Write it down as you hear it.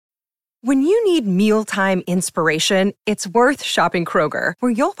When you need mealtime inspiration, it's worth shopping Kroger,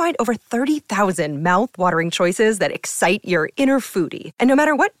 where you'll find over 30,000 mouth-watering choices that excite your inner foodie. And no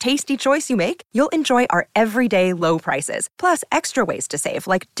matter what tasty choice you make, you'll enjoy our everyday low prices, plus extra ways to save,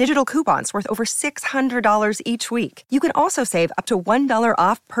 like digital coupons worth over $600 each week. You can also save up to $1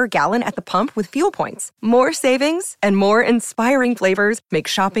 off per gallon at the pump with fuel points. More savings and more inspiring flavors make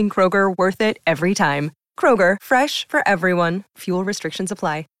shopping Kroger worth it every time. Kroger, fresh for everyone. Fuel restrictions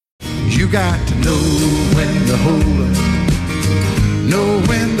apply. You got to know when to hold 'em, know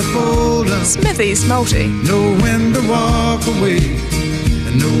when to fold 'em, Smithy's Multi. know when to walk away,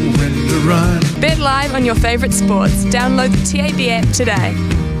 and know when to run. Bet live on your favourite sports. Download the TAB app today.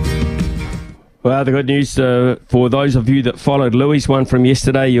 Well, the good news for those of you that followed Louis' one from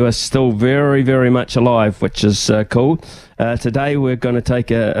yesterday, you are still very, very much alive, which is cool. Today we're going to take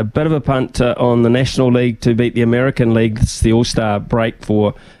a bit of a punt on the National League to beat the American League. It's the All-Star break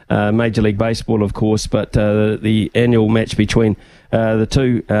for Major League Baseball, of course, but the annual match between the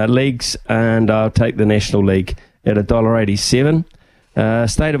two leagues, and I'll take the National League at $1.87.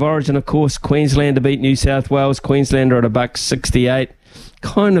 State of origin, of course, Queensland to beat New South Wales. Queensland are at $1.68.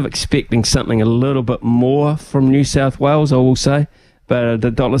 Kind of expecting something a little bit more from New South Wales, I will say. But at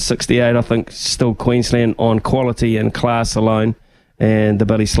 $1.68, I think still Queensland on quality and class alone, and the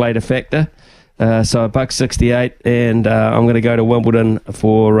Billy Slater factor. So $1.68, and I'm going to go to Wimbledon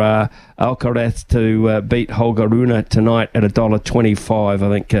for Alcaraz to beat Holger-Rune tonight at $1.25. I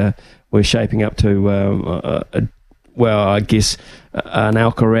think we're shaping up to, I guess an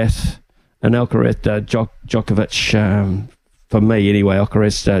Alcaraz Djokovic. For me, anyway,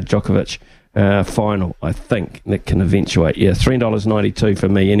 Alcaraz Djokovic final, I think, that can eventuate. Yeah, $3.92 for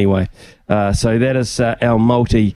me, anyway. So that is our multi